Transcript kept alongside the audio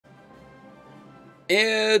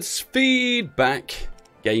It's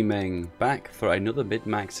FeedBackGaming, back for another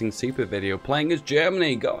mid-maxing super video, playing as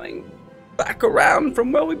Germany, going back around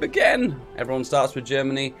from where we began. Everyone starts with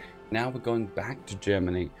Germany, now we're going back to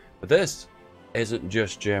Germany. But this isn't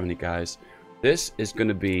just Germany, guys. This is going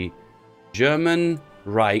to be German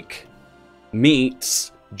Reich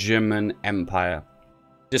meets German Empire.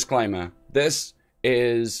 Disclaimer, this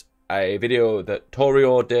is a video that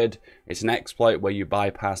Torio did. It's an exploit where you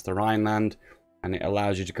bypass the Rhineland and it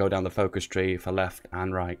allows you to go down the focus tree for left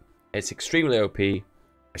and right. It's extremely OP. I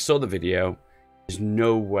saw the video. There's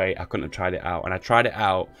no way I couldn't have tried it out. And I tried it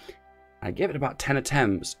out. I gave it about 10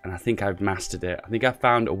 attempts and I think I've mastered it. I think I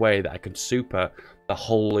found a way that I could super the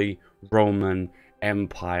Holy Roman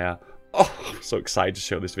Empire. Oh, I'm so excited to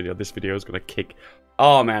show this video. This video is going to kick.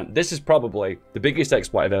 Oh man, this is probably the biggest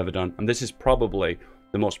exploit I've ever done. And this is probably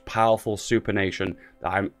the most powerful super nation that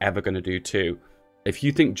I'm ever going to do too. If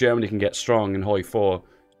you think Germany can get strong in Hoi 4,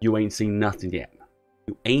 you ain't seen nothing yet.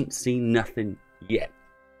 You ain't seen nothing yet.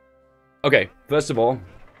 Okay, first of all,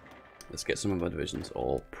 let's get some of our divisions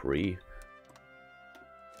all pre.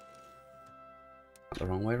 Not the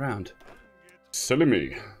wrong way around. Silly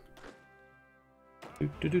me.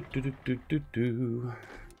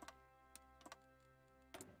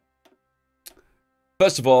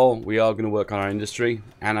 First of all, we are going to work on our industry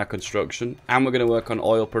and our construction, and we're going to work on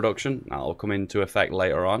oil production. That'll come into effect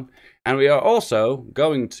later on. And we are also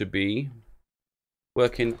going to be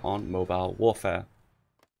working on mobile warfare.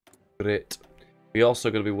 Great. We're also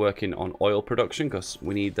going to be working on oil production because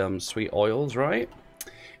we need them sweet oils, right?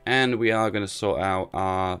 And we are going to sort out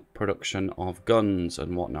our production of guns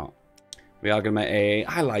and whatnot. We are going to make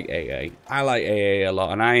AA. I like AA. I like AA a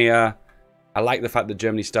lot, and I like the fact that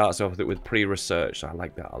Germany starts off with pre-research. I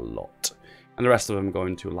like that a lot. And the rest of them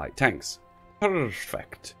going to light tanks.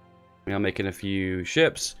 Perfect. We are making a few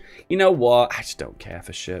ships. You know what? I just don't care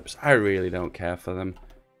for ships. I really don't care for them.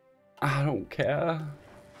 I don't care. I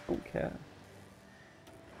don't care.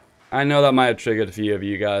 I know that might have triggered a few of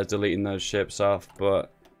you guys deleting those ships off,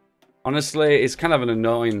 but honestly, it's kind of an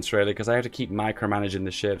annoyance really because I have to keep micromanaging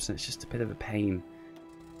the ships and it's just a bit of a pain.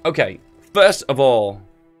 Okay, first of all,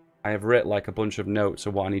 I have written like a bunch of notes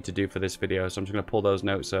of what I need to do for this video, so I'm just going to pull those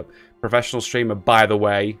notes up. Professional streamer, by the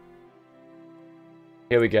way.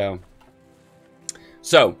 Here we go.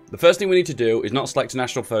 So, the first thing we need to do is not select a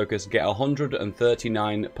national focus, get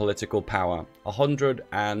 139 political power.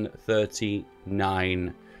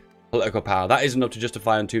 139 political power. That is enough to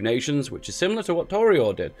justify on 2 nations, which is similar to what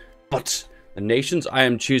Torio did. But the nations I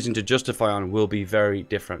am choosing to justify on will be very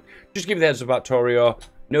different. Just give you the heads up about Torio.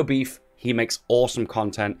 No beef. He makes awesome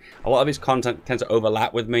content. A lot of his content tends to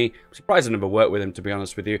overlap with me. I'm surprised I never worked with him, to be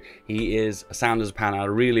honest with you. He is a sound as a pan. I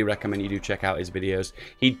really recommend you do check out his videos.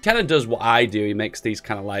 He kind of does what I do. He makes these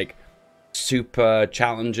kind of like super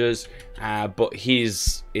challenges, but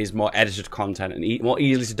his is more edited content and more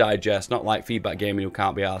easily to digest, not like FeedBackGaming who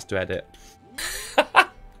can't be asked to edit.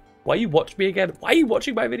 Why you watch me again? Why are you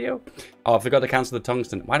watching my video? Oh, I forgot to cancel the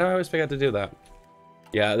tungsten. Why do I always forget to do that?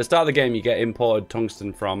 Yeah, at the start of the game, you get imported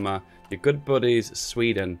tungsten from your good buddies,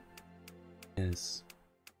 Sweden. Yes.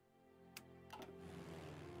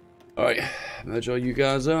 Alright, merge all you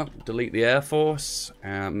guys up. Delete the Air Force.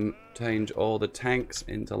 Change all the tanks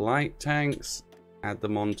into light tanks. Add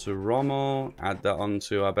them onto Rommel. Add that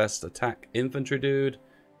onto our best attack infantry dude.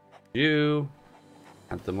 You.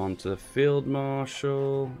 Add them onto the Field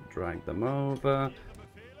Marshal. Drag them over.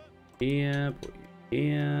 Here. Put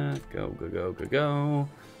here, go, go, go, go, go.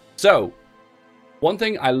 So, one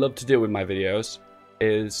thing I love to do with my videos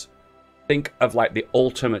is think of like the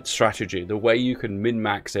ultimate strategy, the way you can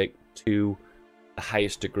min-max it to the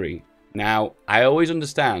highest degree. Now, I always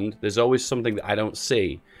understand there's always something that I don't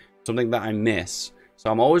see, something that I miss. So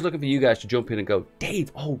I'm always looking for you guys to jump in and go,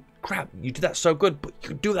 Dave, oh crap, you did that so good, but you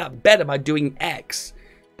could do that better by doing X.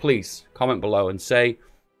 Please comment below and say,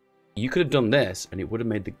 you could have done this and it would have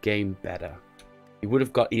made the game better. You would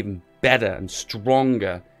have got even better and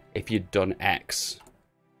stronger if you'd done X.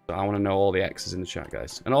 So I want to know all the X's in the chat,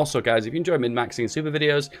 guys. And also, guys, if you enjoy min-maxing super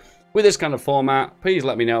videos with this kind of format, please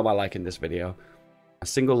let me know by liking this video. A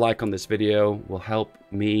single like on this video will help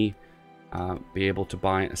me be able to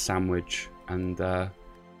buy a sandwich and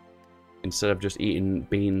instead of just eating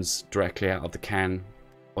beans directly out of the can,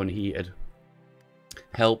 unheated.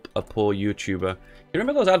 Help a poor YouTuber. You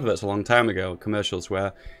remember those adverts a long time ago, commercials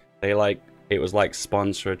where they like, it was like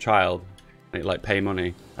sponsor a child and it like pay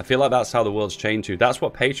money. I feel like that's how the world's changed to. That's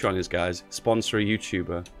what Patreon is, guys. Sponsor a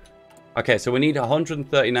YouTuber. Okay, so we need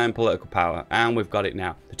 139 political power, and we've got it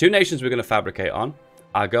now. The 2 nations we're going to fabricate on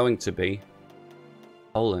are going to be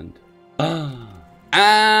Poland and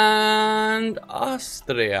And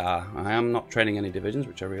Austria. I am not training any divisions,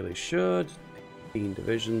 which I really should. 18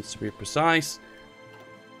 divisions to be precise.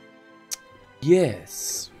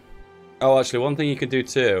 Yes. Oh, actually, one thing you can do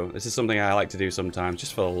too, this is something I like to do sometimes,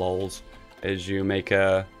 just for the lols, is you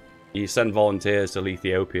send volunteers to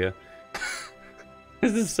Ethiopia.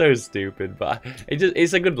 This is so stupid, but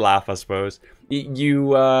it's a good laugh, I suppose.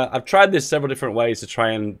 I've tried this several different ways to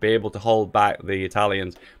try and be able to hold back the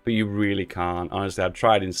Italians, but you really can't. Honestly, I've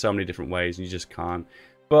tried in so many different ways, and you just can't.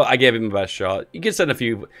 But I gave him my best shot. You can send a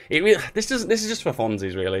few. This is just for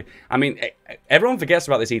funsies, really. I mean, everyone forgets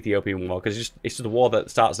about this Ethiopian war because it's just a war that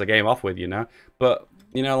starts the game off with, you know. But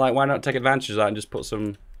you know, like, why not take advantage of that and just put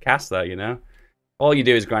some cast there, you know? All you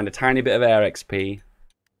do is grind a tiny bit of air XP,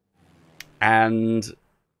 and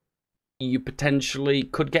you potentially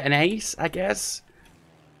could get an ace, I guess.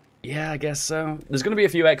 Yeah, I guess so. There's going to be a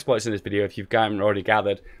few exploits in this video if you haven't already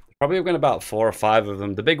gathered. Probably going to be about 4 or 5 of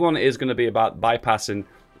them. The big one is going to be about bypassing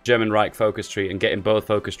German Reich focus tree and getting both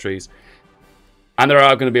focus trees. And there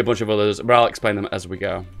are going to be a bunch of others, but I'll explain them as we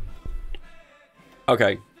go.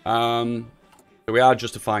 Okay. So we are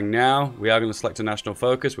justifying now. We are going to select a national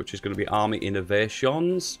focus, which is going to be Army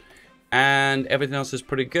Innovations. And everything else is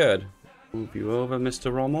pretty good. Move you over,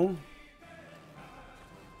 Mr. Rommel.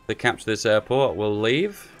 If they capture this airport, we'll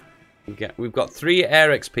leave. We've got 3 air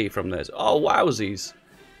XP from this. Oh, wowsies.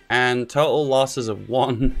 And total losses of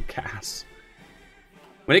 1 CAS.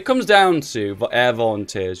 When it comes down to air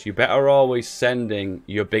volunteers, you better always sending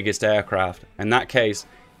your biggest aircraft. In that case,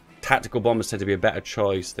 tactical bombers tend to be a better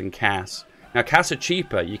choice than CAS. Now, CAS are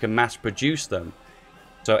cheaper. You can mass produce them.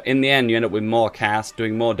 So in the end, you end up with more CAS,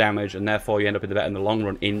 doing more damage, and therefore you end up in the long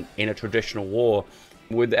run in a traditional war.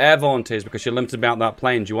 With air volunteers, because you're limited about that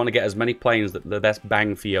planes, you want to get as many planes that the best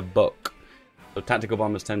bang for your buck. So tactical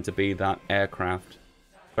bombers tend to be that aircraft.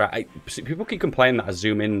 Right, people keep complaining that I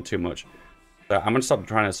zoom in too much. So I'm going to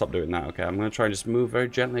trying to stop doing that, okay? I'm going to try and just move very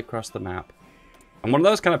gently across the map. I'm one of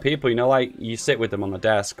those kind of people, you know, like, you sit with them on the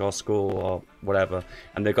desk or school or whatever,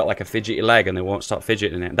 and they've got like a fidgety leg and they won't stop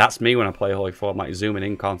fidgeting it. That's me when I play Holy 4, I'm like zooming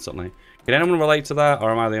in constantly. Can anyone relate to that, or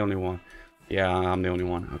am I the only one? Yeah, I'm the only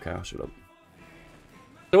one. Okay, I'll shut up.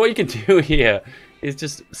 So what you can do here is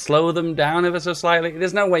just slow them down ever so slightly.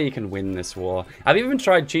 There's no way you can win this war. I've even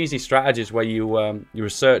tried cheesy strategies where you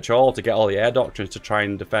research all to get all the air doctrines to try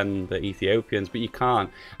and defend the Ethiopians, but you can't.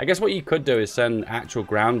 I guess what you could do is send actual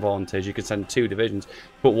ground volunteers. You could send 2 divisions,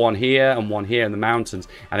 put one here and one here in the mountains,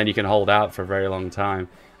 and then you can hold out for a very long time.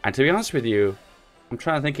 And to be honest with you, I'm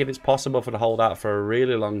trying to think if it's possible for to hold out for a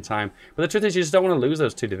really long time. But the truth is, you just don't want to lose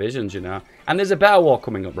those 2 divisions, you know. And there's a better war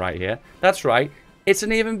coming up right here. That's right. It's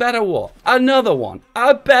an even better war. Another one.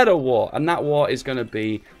 A better war. And that war is going to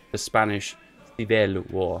be the Spanish Civil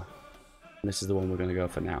War. And this is the one we're going to go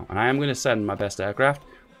for now. And I am going to send my best aircraft.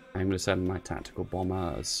 I'm going to send my tactical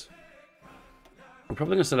bombers. I'm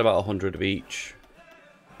probably going to send about 100 of each.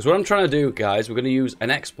 Because what I'm trying to do, guys, we're going to use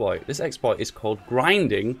an exploit. This exploit is called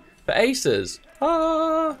grinding for aces.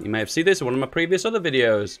 Ah! You may have seen this in one of my previous other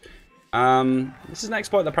videos. This is an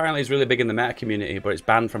exploit that apparently is really big in the meta community, but it's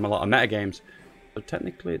banned from a lot of meta games. So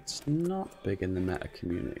technically, it's not big in the meta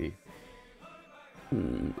community.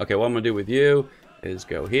 Okay, what I'm going to do with you is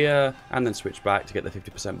go here and then switch back to get the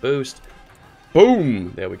 50% boost.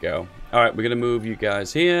 Boom! There we go. Alright, we're going to move you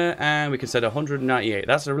guys here and we can set 198.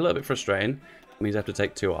 That's a little bit frustrating. It means I have to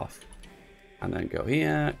take 2 off. And then go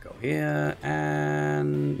here,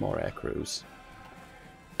 and more air crews.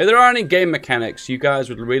 If there are any game mechanics you guys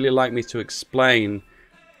would really like me to explain,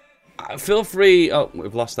 feel free. Oh,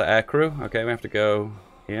 we've lost that air crew. Okay, we have to go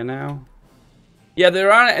here now. Yeah,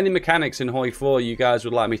 there aren't any mechanics in Hoi 4 you guys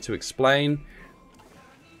would like me to explain.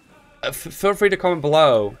 Feel free to comment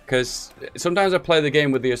below, because sometimes I play the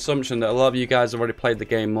game with the assumption that a lot of you guys have already played the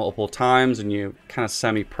game multiple times and you're kind of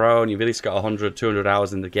semi-pro and you've at least got 100, 200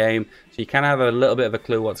 hours in the game. So you kind of have a little bit of a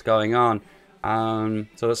clue what's going on.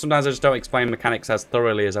 So that sometimes I just don't explain mechanics as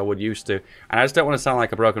thoroughly as I would used to. And I just don't want to sound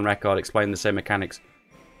like a broken record explaining the same mechanics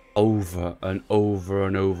over and over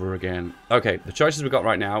and over again. Okay, the choices we've got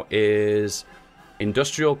right now is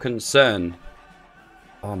Industrial Concern.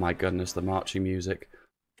 Oh my goodness, the marching music.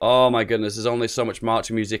 Oh my goodness, there's only so much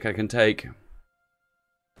marching music I can take.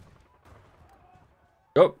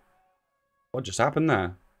 Oh, what just happened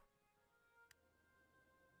there?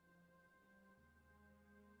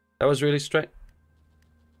 That was really strange.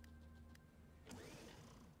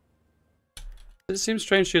 It seems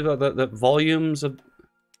strange to you that the volumes of...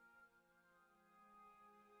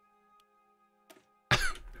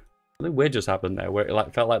 Something weird just happened there, where it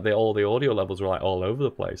like felt like all the audio levels were like all over the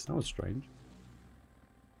place. That was strange.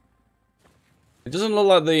 It doesn't look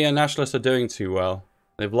like the nationalists are doing too well.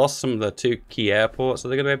 They've lost some of the 2 key airports. Are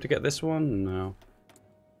they going to be able to get this one? No.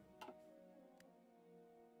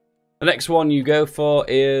 The next one you go for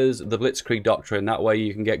is the Blitzkrieg Doctrine. That way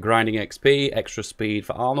you can get grinding XP, extra speed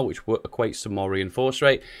for armor, which equates to more reinforce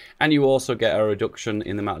rate. And you also get a reduction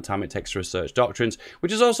in the amount of time it takes to research doctrines,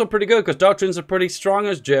 which is also pretty good because doctrines are pretty strong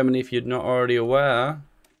as Germany, if you're not already aware.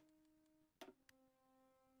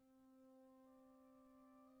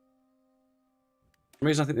 For some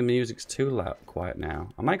reason, I think the music's too loud, quiet now.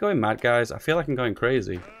 Am I going mad, guys? I feel like I'm going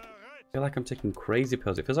crazy. I feel like I'm taking crazy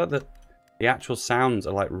pills. It feels like the actual sounds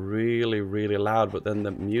are like really, really loud, but then the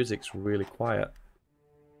music's really quiet.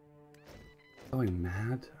 Going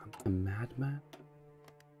mad? I'm a madman.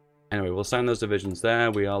 Anyway, we'll send those divisions there.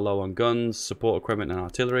 We are low on guns, support equipment, and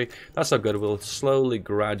artillery. That's so good. We'll slowly,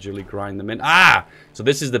 gradually grind them in. Ah! So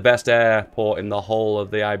this is the best airport in the whole of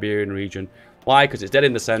the Iberian region. Why? Because it's dead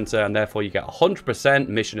in the center, and therefore you get 100%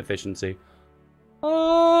 mission efficiency.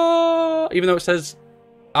 Oh! Even though it says...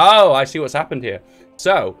 Oh, I see what's happened here.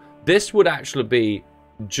 So... this would actually be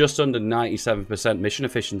just under 97% mission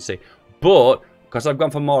efficiency. But, because I've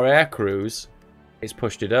gone for more air crews, it's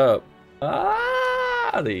pushed it up.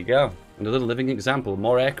 Ah, there you go. Another living example.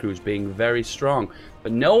 More air crews being very strong.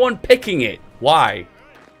 But no one picking it. Why?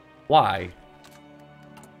 Why?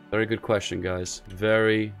 Very good question, guys.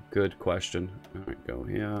 Very good question. Alright, go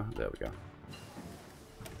here. There we go.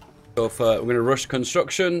 We're going to rush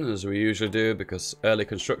construction, as we usually do, because early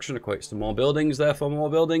construction equates to more buildings, therefore more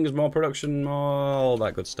buildings, more production, more all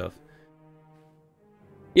that good stuff.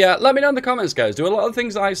 Yeah, let me know in the comments, guys. Do a lot of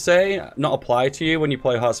things I say not apply to you when you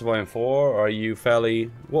play Hearts of Iron 4? Or are you fairly...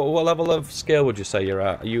 What level of skill would you say you're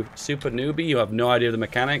at? Are you super newbie? You have no idea of the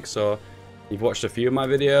mechanics? Or you've watched a few of my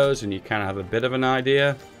videos and you kind of have a bit of an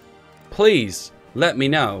idea? Please let me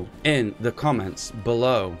know in the comments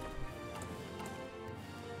below.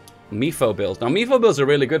 MIFO builds. Now, MIFO builds are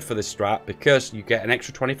really good for this strat because you get an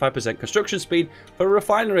extra 25% construction speed for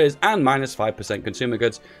refineries and minus 5% consumer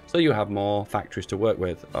goods, so you have more factories to work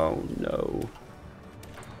with. Oh no.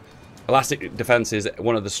 Elastic defense is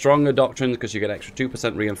one of the stronger doctrines because you get extra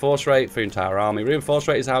 2% reinforce rate for your entire army. Reinforce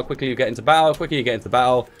rate is how quickly you get into battle. The quicker you get into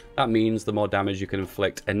battle, that means the more damage you can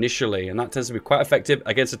inflict initially, and that tends to be quite effective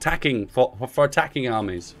against attacking, for attacking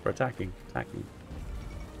armies. For attacking.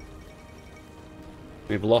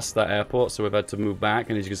 We've lost that airport, so we've had to move back,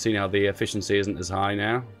 and as you can see now, the efficiency isn't as high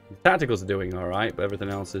now. The tacticals are doing alright, but everything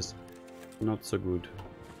else is not so good.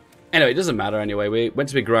 Anyway, it doesn't matter anyway. We went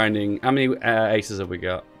to be grinding. How many aces have we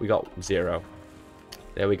got? We got 0.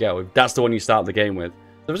 There we go. That's the one you start the game with.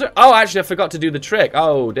 Oh, actually, I forgot to do the trick.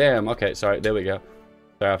 Oh, damn. Okay, sorry. There we go.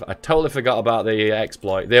 Sorry, I totally forgot about the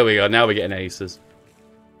exploit. There we go. Now we're getting aces.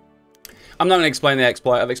 I'm not going to explain the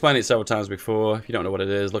exploit. I've explained it several times before. If you don't know what it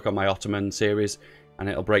is, look on my Ottoman series, and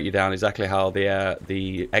it'll break you down exactly how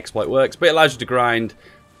the exploit works. But it allows you to grind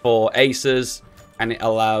for aces, and it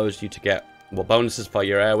allows you to get bonuses for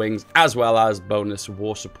your air wings, as well as bonus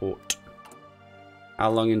war support. How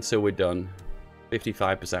long until we're done?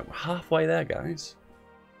 55%. We're halfway there, guys.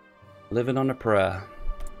 Living on a prayer.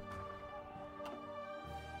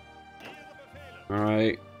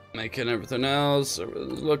 Alright, making everything else.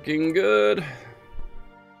 Everything's looking good.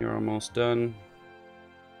 You're almost done.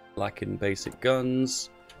 Lacking basic guns.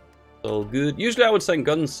 All good. Usually I would send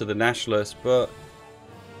guns to the nationalists, but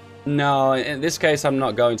no, in this case I'm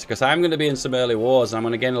not going to, because I'm going to be in some early wars and I'm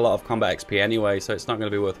going to gain a lot of combat XP anyway, so it's not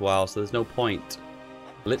going to be worthwhile, so there's no point.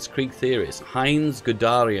 Blitzkrieg theories. Heinz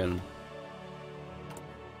Guderian.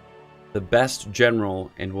 The best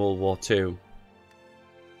general in World War II.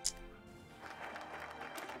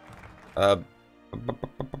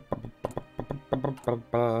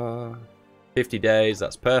 50 days,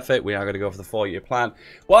 that's perfect. We are going to go for the 4-year plan.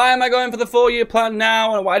 Why am I going for the 4-year plan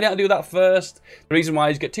now? And why didn't I do that first? The reason why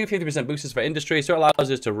is you get 2 50% boosters for industry, so it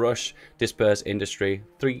allows us to rush disperse industry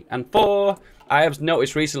 3 and 4. I have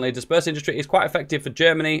noticed recently disperse industry is quite effective for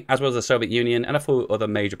Germany, as well as the Soviet Union and a few other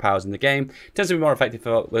major powers in the game. It tends to be more effective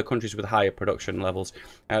for the countries with higher production levels.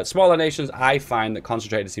 Smaller nations, I find that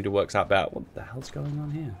concentrated seem to work out better. What the hell's going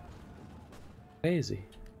on here? Crazy.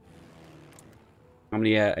 How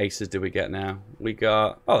many aces do we get now? We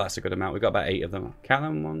got... Oh, that's a good amount. We got about 8 of them. Count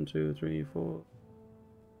them. 1, 2, 3, 4,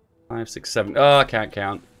 5, 6, 7. Oh, I can't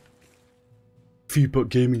count.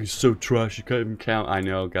 FeedBackGaming is so trash, you can't even count. I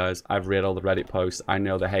know, guys. I've read all the Reddit posts. I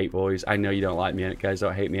know the hate, boys. I know you don't like me. Guys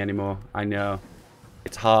don't hate me anymore. I know.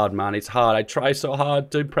 It's hard, man. It's hard. I try so hard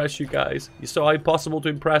to impress you guys. You're so impossible to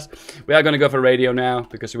impress. We are going to go for radio now,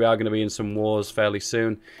 because we are going to be in some wars fairly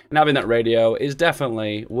soon. And having that radio is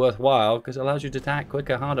definitely worthwhile, because it allows you to attack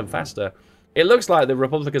quicker, harder, and faster. It looks like the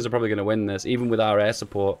Republicans are probably going to win this, even with our air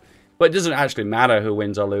support. But it doesn't actually matter who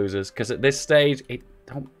wins or loses, because at this stage, it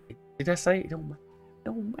don't... Did I say it don't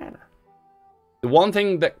matter? The one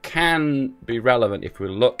thing that can be relevant if we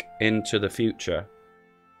look into the future,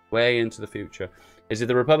 way into the future, is if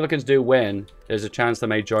the Republicans do win, there's a chance they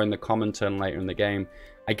may join the common turn later in the game.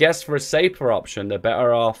 I guess for a safer option, they're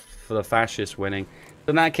better off for the fascists winning.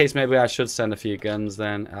 In that case, maybe I should send a few guns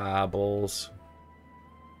then. Ah, balls.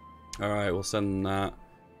 Alright, we'll send that.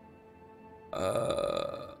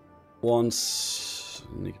 Once...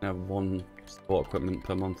 You can have 1 support equipment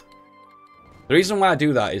per month. The reason why I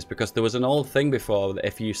do that is because there was an old thing before that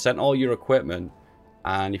if you sent all your equipment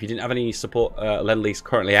and if you didn't have any support Lend-Lease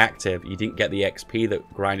currently active, you didn't get the XP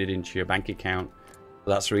that grinded into your bank account. So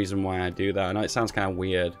that's the reason why I do that. I know it sounds kind of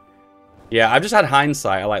weird. Yeah, I've just had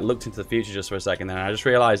hindsight. I like looked into the future just for a second, and I just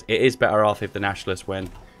realized it is better off if the Nationalists win.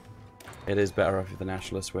 It is better off if the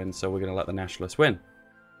Nationalists win, so we're going to let the Nationalists win.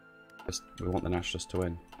 Because we want the Nationalists to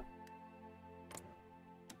win.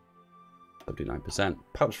 79%.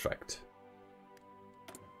 Perfect.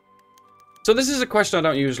 So this is a question I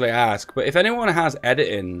don't usually ask, but if anyone has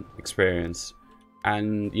editing experience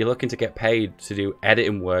and you're looking to get paid to do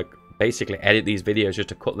editing work, basically edit these videos just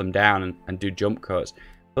to cut them down and do jump cuts,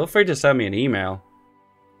 feel free to send me an email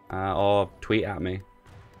or tweet at me.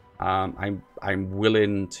 I'm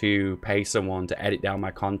willing to pay someone to edit down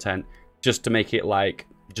my content just to make it like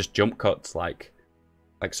just jump cuts, like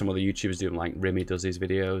some of the YouTubers do. Like Remy does these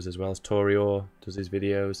videos, as well as Torio does these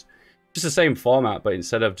videos. Just the same format, but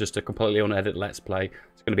instead of just a completely unedited Let's Play,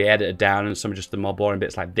 it's going to be edited down and some of just the more boring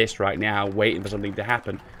bits like this right now, waiting for something to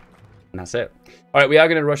happen. And that's it. Alright, we are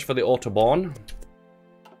going to rush for the Autobahn.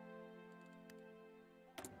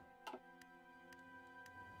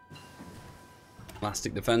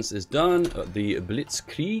 Plastic defense is done. The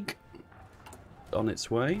Blitzkrieg on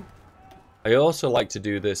its way. I also like to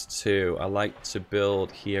do this too. I like to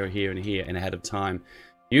build here, here, and here in ahead of time.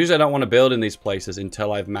 Usually I don't want to build in these places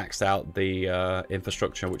until I've maxed out the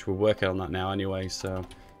infrastructure, which we're working on that now anyway, so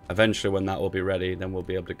eventually when that will be ready, then we'll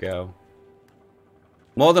be able to go.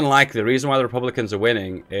 More than likely, the reason why the Republicans are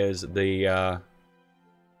winning is the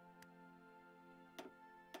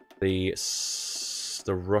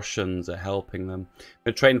Russians are helping them.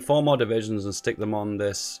 We're going to train 4 more divisions and stick them on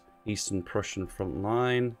this Eastern Prussian front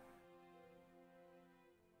line.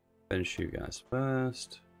 Finish you guys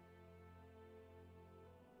first.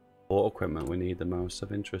 What equipment we need the most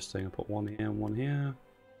of? Interesting. I'll put 1 here and 1 here.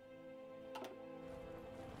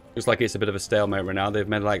 Looks like it's a bit of a stalemate right now. They've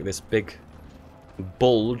made like this big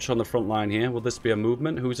bulge on the front line here. Will this be a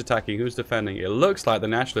movement? Who's attacking? Who's defending? It looks like the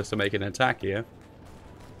Nationalists are making an attack here.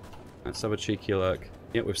 Let's have a cheeky look.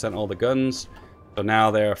 Yep, we've sent all the guns. So now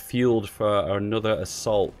they're fueled for another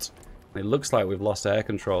assault. It looks like we've lost air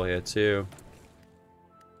control here too.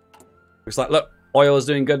 Looks like, look, oil is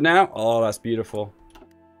doing good now. Oh, that's beautiful.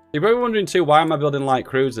 You're probably wondering too, why am I building light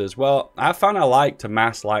cruisers? Well, I found I like to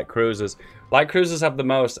mass light cruisers. Light cruisers have the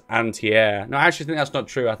most anti-air. No, I actually think that's not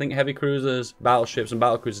true. I think heavy cruisers, battleships, and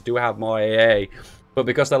battle cruisers do have more AA. But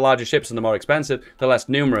because they're larger ships and they're more expensive, they're less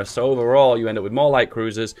numerous. So overall, you end up with more light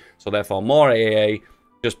cruisers, so therefore more AA,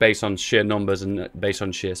 just based on sheer numbers and based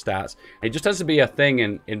on sheer stats. It just tends to be a thing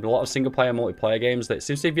in a lot of single-player multiplayer games that it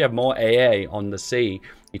seems to if you have more AA on the sea,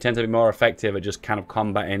 you tend to be more effective at just kind of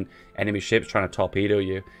combating enemy ships trying to torpedo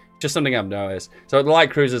you. Just something I've noticed. So the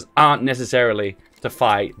light cruisers aren't necessarily to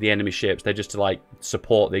fight the enemy ships. They're just to like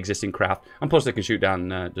support the existing craft. And plus they can shoot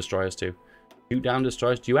down destroyers too. Shoot down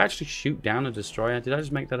destroyers? Do you actually shoot down a destroyer? Did I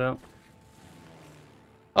just make that up?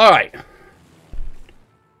 Alright.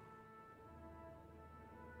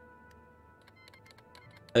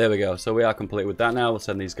 There we go. So we are complete with that now. We'll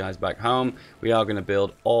send these guys back home. We are going to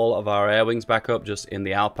build all of our air wings back up just in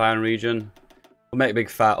the Alpine region. We'll make big,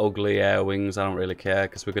 fat, ugly air wings. I don't really care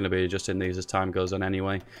because we're going to be adjusting these as time goes on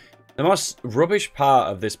anyway. The most rubbish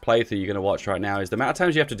part of this playthrough you're going to watch right now is the amount of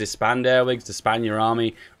times you have to disband air wings, disband your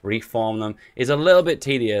army, reform them is a little bit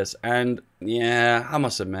tedious. And yeah, I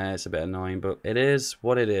must admit it's a bit annoying, but it is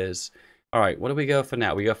what it is. Alright, what do we go for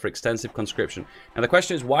now? We go for extensive conscription. Now the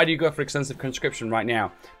question is, why do you go for extensive conscription right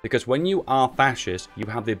now? Because when you are fascist, you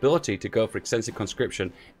have the ability to go for extensive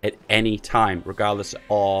conscription at any time, regardless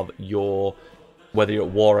of your... whether you're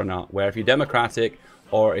at war or not. Where if you're democratic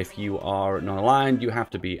or if you are non-aligned, you have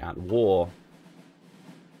to be at war.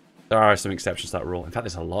 There are some exceptions to that rule. In fact,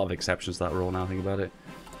 there's a lot of exceptions to that rule now I think about it.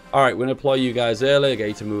 Alright, we're going to deploy you guys early, get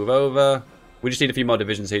you to move over. We just need a few more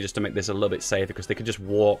divisions here just to make this a little bit safer because they could just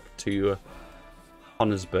walk to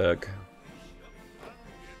Honnesburg.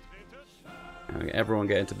 Everyone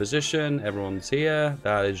get into position. Everyone's here.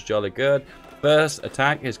 That is jolly good. First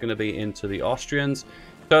attack is going to be into the Austrians.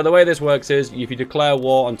 So the way this works is, if you declare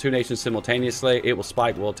war on 2 nations simultaneously, it will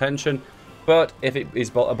spike world tension. But if it is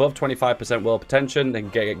above 25% world tension, then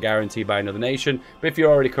get guaranteed by another nation. But if you're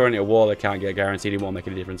already currently at war, they can't get guaranteed. It won't make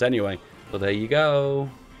any difference anyway. So there you go.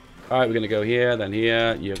 Alright, we're going to go here, then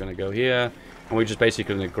here. You're going to go here. And we're just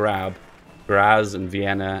basically going to grab Graz and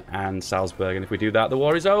Vienna and Salzburg. And if we do that, the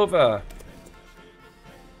war is over.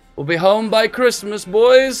 We'll be home by Christmas,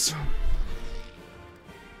 boys.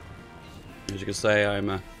 As you can say,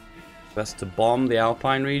 I'm best to bomb the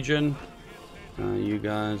Alpine region. You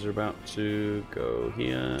guys are about to go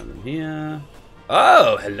here and here.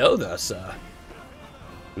 Oh, hello there, sir.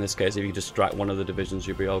 In this case, if you distract one of the divisions,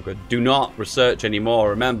 you'll be all good. Do not research anymore.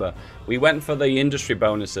 Remember, we went for the industry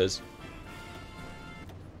bonuses.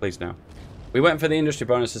 Please no. We went for the industry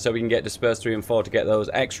bonuses so we can get dispersed 3 and 4 to get those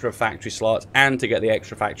extra factory slots and to get the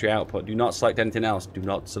extra factory output. Do not select anything else. Do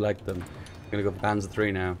not select them. I'm going to go for Panzer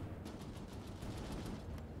 3 now.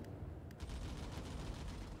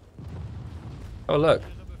 Oh look,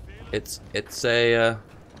 it's a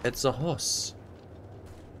horse.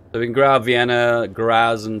 So we can grab Vienna,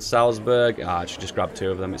 Graz, and Salzburg. Ah, I should just grab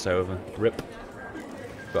 2 of them. It's over. Rip.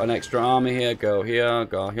 Got an extra army here. Go here.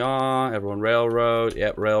 Go here. Everyone railroad.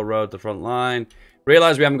 Yep, railroad the front line.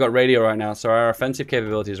 Realize we haven't got radio right now, so our offensive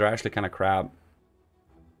capabilities are actually kind of crap.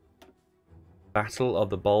 Battle of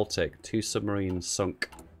the Baltic. 2 submarines sunk.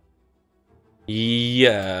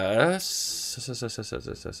 Yes.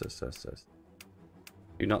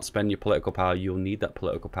 Do not spend your political power. You'll need that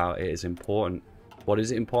political power. It is important. What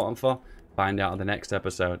is it important for? Find out in the next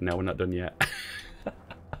episode. No, we're not done yet.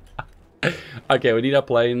 Okay, we need our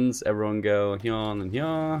planes. Everyone go here and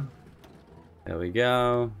here. There we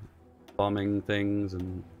go. Bombing things.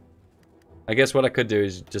 And I guess what I could do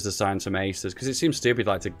is just assign some aces. Because it seems stupid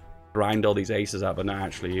like to grind all these aces out but not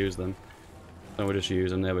actually use them. So we'll just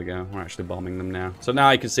use them. There we go. We're actually bombing them now. So now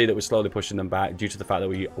you can see that we're slowly pushing them back due to the fact that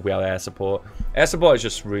we have air support. Air support is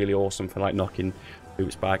just really awesome for like knocking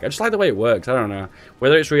troops back. I just like the way it works. I don't know.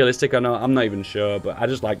 Whether it's realistic or not, I'm not even sure. But I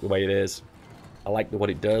just like the way it is. I like what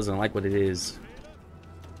it does and I like what it is.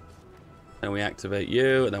 Then we activate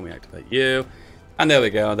you. And then we activate you. And there we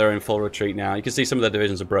go. They're in full retreat now. You can see some of the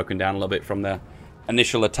divisions are broken down a little bit from their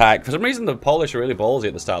initial attack. For some reason, the Polish are really ballsy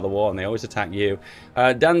at the start of the war, and they always attack you.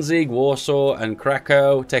 Danzig, Warsaw, and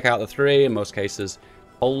Krakow take out the 3. In most cases,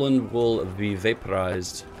 Poland will be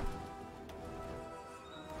vaporized.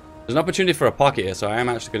 There's an opportunity for a pocket here, so I am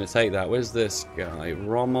actually going to take that. Where's this guy?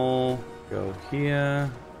 Rommel. Go here.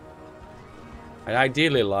 I'd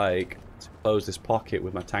ideally like to close this pocket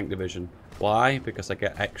with my tank division. Why? Because I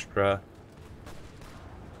get extra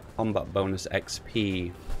combat bonus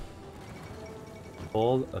XP.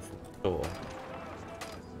 All of Thor.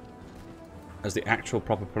 As the actual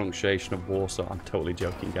proper pronunciation of Warsaw. I'm totally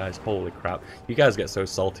joking, guys. Holy crap. You guys get so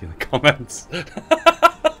salty in the comments.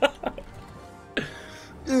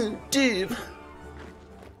 Dave.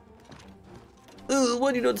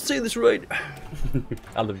 Why do you not say this right?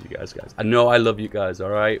 I love you guys. I know I love you guys,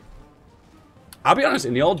 alright? I'll be honest,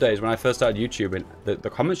 in the old days when I first started YouTubing, the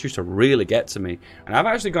comments used to really get to me. And I've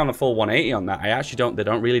actually gone a full 180 on that. I actually they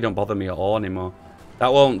really don't bother me at all anymore.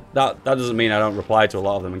 That doesn't mean I don't reply to a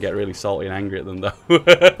lot of them and get really salty and angry at them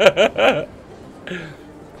though.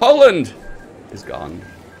 Poland is gone.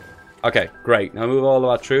 Okay, great. Now move all of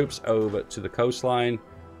our troops over to the coastline.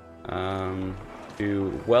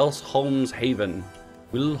 To Wilhelmshaven.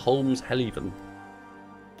 Wilhelmshaven.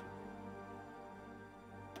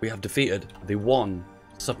 We have defeated the 1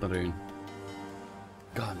 submarine.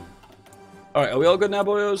 Gone. Alright, are we all good now,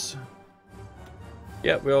 boys?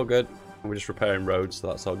 Yep, we're all good. We're just repairing roads, so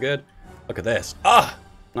that's all good. Look at this. Ah!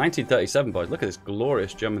 1937, boys. Look at this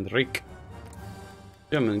glorious German Reich.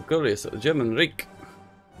 Glorious German Reich.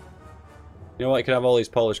 You know what? You can have all these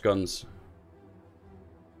Polish guns.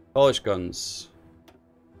 Polish guns.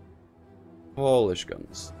 Polish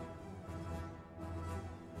guns.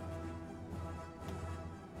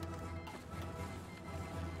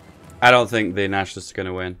 I don't think the Nationalists are going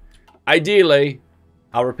to win. Ideally,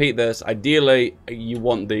 I'll repeat this. Ideally, you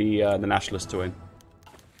want the Nationalists to win.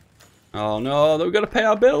 Oh no, we've got to pay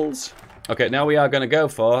our bills. Okay, now we are going to go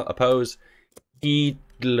for oppose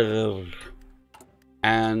Hitler.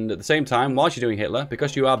 And at the same time, whilst you're doing Hitler,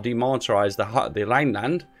 because you have demilitarized the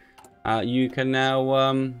Rhineland, you can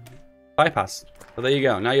now bypass. So there you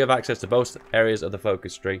go. Now you have access to both areas of the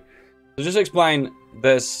focus tree. So just explain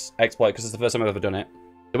this exploit, because it's the first time I've ever done it.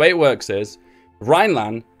 The way it works is,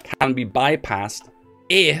 Rhineland can be bypassed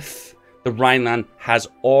if the Rhineland has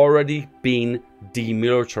already been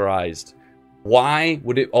demilitarized. Why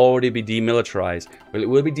would it already be demilitarized? Well, it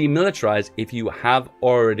will be demilitarized if you have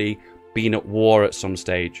already being at war at some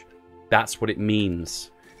stage. That's what it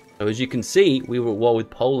means. So as you can see, we were at war with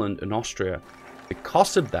Poland and Austria.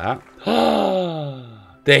 Because of that,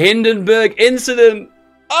 the Hindenburg incident.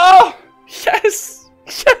 Oh, yes,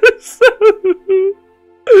 yes.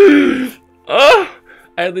 Oh,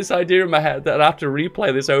 I had this idea in my head that I'd have to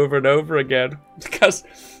replay this over and over again because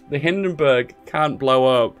the Hindenburg can't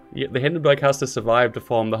blow up. The Hindenburg has to survive to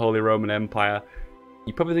form the Holy Roman Empire.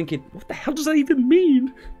 You're probably thinking, what the hell does that even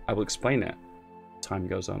mean? I will explain it. Time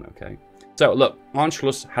goes on, okay? So, look,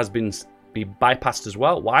 Anschluss has been bypassed as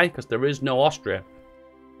well. Why? Because there is no Austria.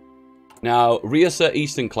 Now, reassert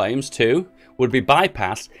Eastern claims, too, would be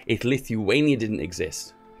bypassed if Lithuania didn't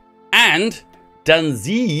exist. And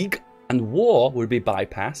Danzig and war would be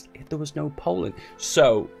bypassed if there was no Poland.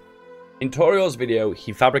 So, in Toriel's video,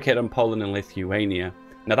 he fabricated on Poland and Lithuania.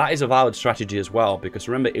 Now, that is a valid strategy as well, because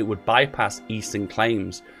remember, it would bypass Eastern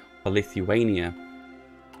claims for Lithuania.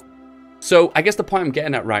 So, I guess the point I'm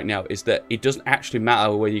getting at right now is that it doesn't actually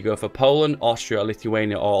matter whether you go for Poland, Austria, or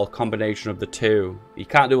Lithuania, or a combination of the two. You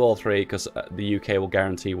can't do all three, because the UK will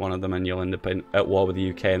guarantee one of them, and you'll end up at war with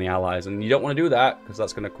the UK and the Allies. And you don't want to do that, because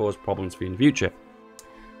that's going to cause problems for you in the future.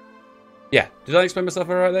 Yeah, did I explain myself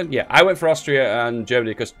all right then? Yeah, I went for Austria and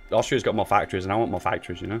Germany because Austria's got more factories and I want more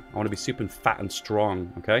factories, you know? I want to be super fat and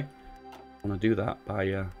strong, okay? I want to do that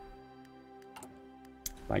by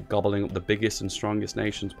gobbling up the biggest and strongest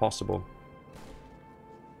nations possible.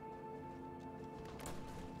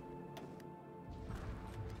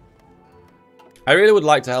 I really would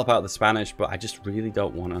like to help out the Spanish, but I just really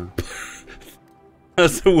don't want to.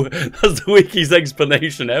 That's the weakest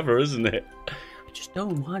explanation ever, isn't it? I just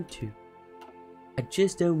don't want to. I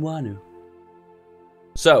just don't want to.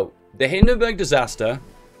 So, the Hindenburg disaster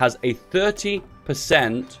has a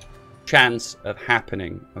 30% chance of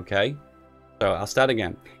happening, okay? So, I'll start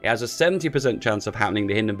again. It has a 70% chance of happening,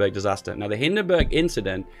 the Hindenburg disaster. Now, the Hindenburg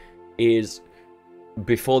incident is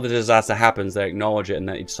before the disaster happens, they acknowledge it and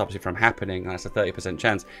that it stops it from happening. And that's a 30%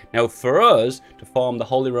 chance. Now, for us to form the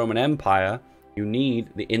Holy Roman Empire, you need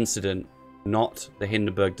the incident, not the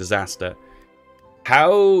Hindenburg disaster.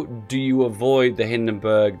 How do you avoid the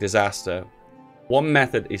Hindenburg disaster? One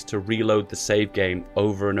method is to reload the save game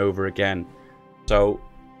over and over again. So,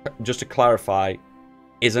 just to clarify,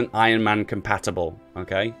 isn't Iron Man compatible,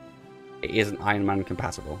 okay? It isn't Iron Man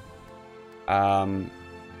compatible.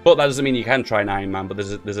 But that doesn't mean you can try an Iron Man, but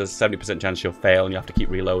there's a 70% chance you'll fail and you have to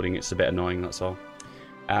keep reloading. It's a bit annoying, that's all.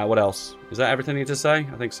 What else? Is that everything you need to say?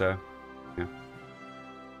 I think so. Yeah.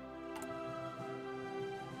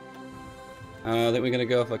 I think we're going to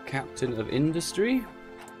go for Captain of Industry,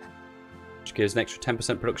 which gives an extra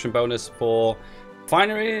 10% production bonus for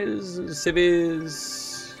refineries,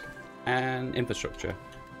 civils, and infrastructure.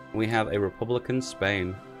 We have a Republican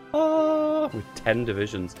Spain. Oh, with 10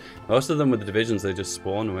 divisions. Most of them with the divisions they just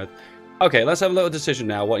spawn with. Okay, let's have a little decision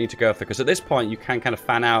now what you need to go for, because at this point you can kind of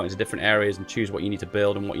fan out into different areas and choose what you need to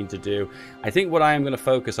build and what you need to do. I think what I am going to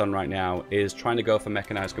focus on right now is trying to go for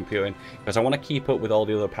mechanized computing, because I want to keep up with all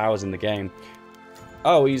the other powers in the game.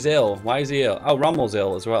 Oh, he's ill. Why is he ill? Oh, Rommel's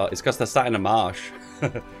ill as well. It's because they're sat in a marsh.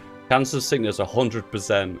 Cancer sickness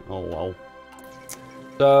 100%. Oh, wow.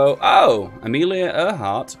 So, oh, Amelia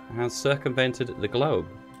Earhart has circumvented the globe.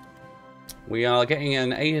 We are getting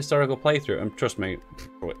an ahistorical playthrough, and trust me,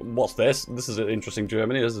 what's this? This is an interesting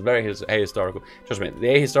Germany. This is very ahistorical. Trust me, the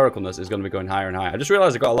ahistoricalness is going to be going higher and higher. I just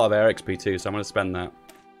realized I got a lot of air XP too, so I'm going to spend that.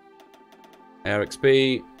 Air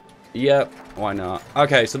XP, yep, why not?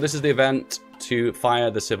 Okay, so this is the event to fire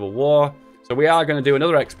the Civil War. So we are going to do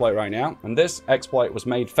another exploit right now, and this exploit was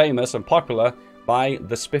made famous and popular by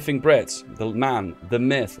the spiffing Brits, the man, the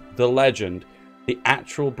myth, the legend. The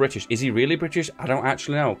actual British. Is he really British? I don't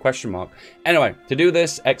actually know. Question mark. Anyway, to do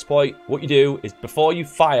this exploit, what you do is before you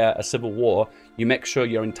fire a civil war, you make sure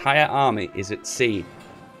your entire army is at sea.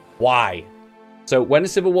 Why? So when a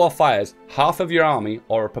civil war fires, half of your army,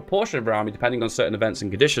 or a proportion of your army, depending on certain events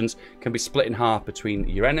and conditions, can be split in half between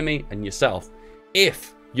your enemy and yourself.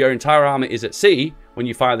 If your entire army is at sea, when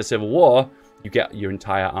you fire the civil war, you get your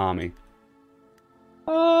entire army.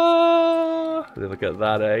 Oh, look at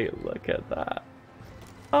that, eh? Look at that.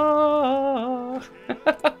 Oh.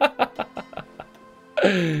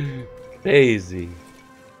 Crazy.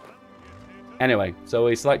 Anyway, so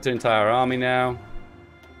we select the entire army now.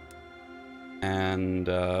 And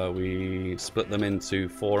we split them into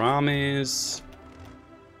 4 armies.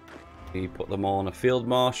 We put them all on a field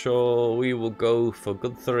marshal. We will go for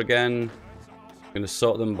Gunther again. I'm going to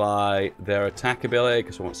sort them by their attack ability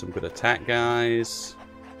because we want some good attack guys.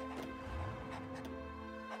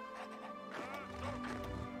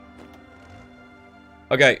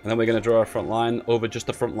 Okay, and then we're going to draw a front line over just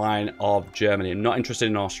the front line of Germany. I'm not interested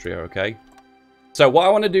in Austria, okay? So what I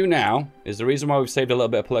want to do now is the reason why we've saved a little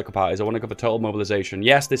bit of political power is I want to go for total mobilization.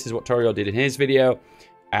 Yes, this is what Torio did in his video,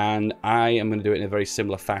 and I am going to do it in a very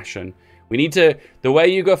similar fashion. We need to, the way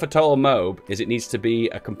you go for total mob is it needs to be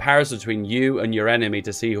a comparison between you and your enemy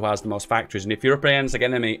to see who has the most factories. And if you're up against an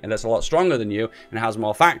enemy and that's a lot stronger than you and has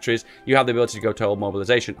more factories, you have the ability to go total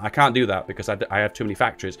mobilization. I can't do that because I have too many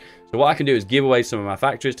factories. So what I can do is give away some of my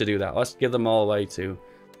factories to do that. Let's give them all away to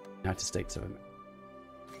United States of America.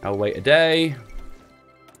 I'll wait a day.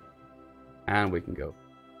 And we can go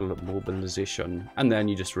mobilization. And then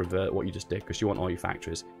you just revert what you just did because you want all your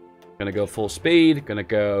factories. Going to go full speed, going to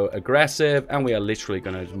go aggressive, and we are literally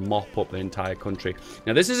going to mop up the entire country.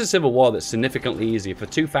 Now, this is a civil war that's significantly easier for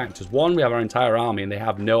two factors. One, we have our entire army, and they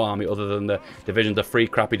have no army other than the divisions, the three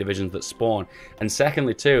crappy divisions that spawn. And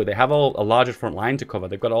secondly, too, they have a larger front line to cover.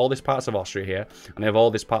 They've got all these parts of Austria here, and they have all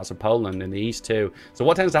these parts of Poland in the east, too. So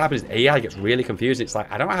what tends to happen is AI gets really confused. It's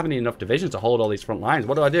like, I don't have enough divisions to hold all these front lines.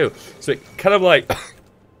 What do I do? So it kind of like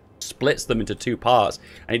splits them into two parts,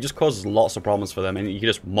 and it just causes lots of problems for them, and you can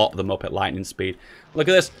just mop them up at lightning speed. Look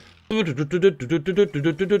at this. I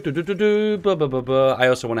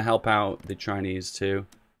also want to help out the Chinese too.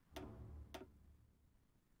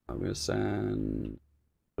 I'm going to send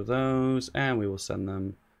those, and we will send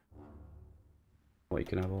them. Well, you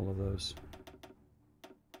can have all of those.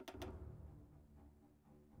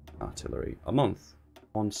 Artillery a month.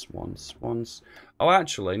 Once. Oh,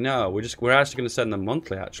 actually, no. We're actually going to send them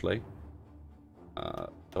monthly, actually.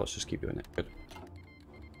 Let's just keep doing it. Good.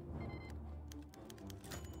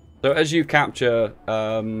 So as you capture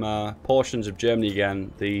portions of Germany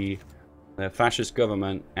again, the fascist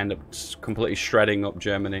government end up completely shredding up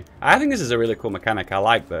Germany. I think this is a really cool mechanic. I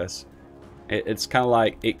like this. It's kind of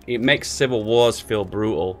like, it makes civil wars feel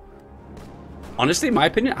brutal. Honestly, in my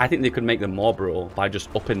opinion, I think they could make them more brutal by just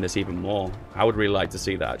upping this even more. I would really like to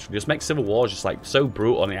see that, actually. Just make civil wars just, like, so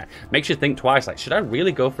brutal. And it makes you think twice, like, should I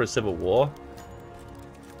really go for a civil war?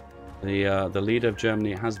 The leader of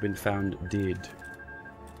Germany has been found dead.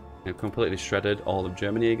 And completely shredded all of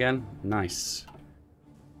Germany again. Nice.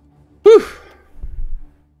 Whew!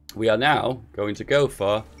 We are now going to go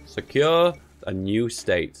for secure a new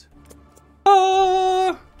state.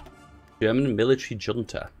 Ah! German military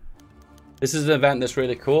junta. This is an event that's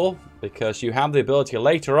really cool because you have the ability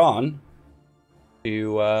later on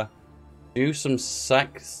to do some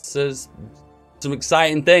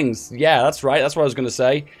exciting things. Yeah, that's right. That's what I was going to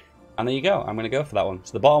say. And there you go. I'm going to go for that one.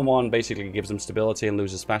 So the bottom one basically gives them stability and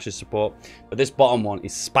loses fascist support. But this bottom one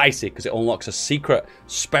is spicy because it unlocks a secret,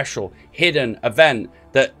 special, hidden event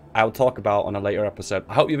that I'll talk about on a later episode.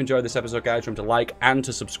 I hope you've enjoyed this episode, guys. Remember to like and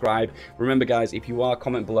to subscribe. Remember, guys, if you are,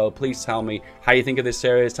 comment below. Please tell me how you think of this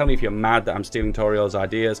series. Tell me if you're mad that I'm stealing Torio's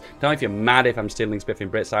ideas. Tell me if you're mad if I'm stealing Spiffing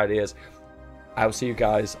Brit's ideas. I will see you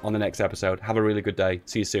guys on the next episode. Have a really good day.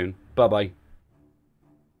 See you soon. Bye-bye.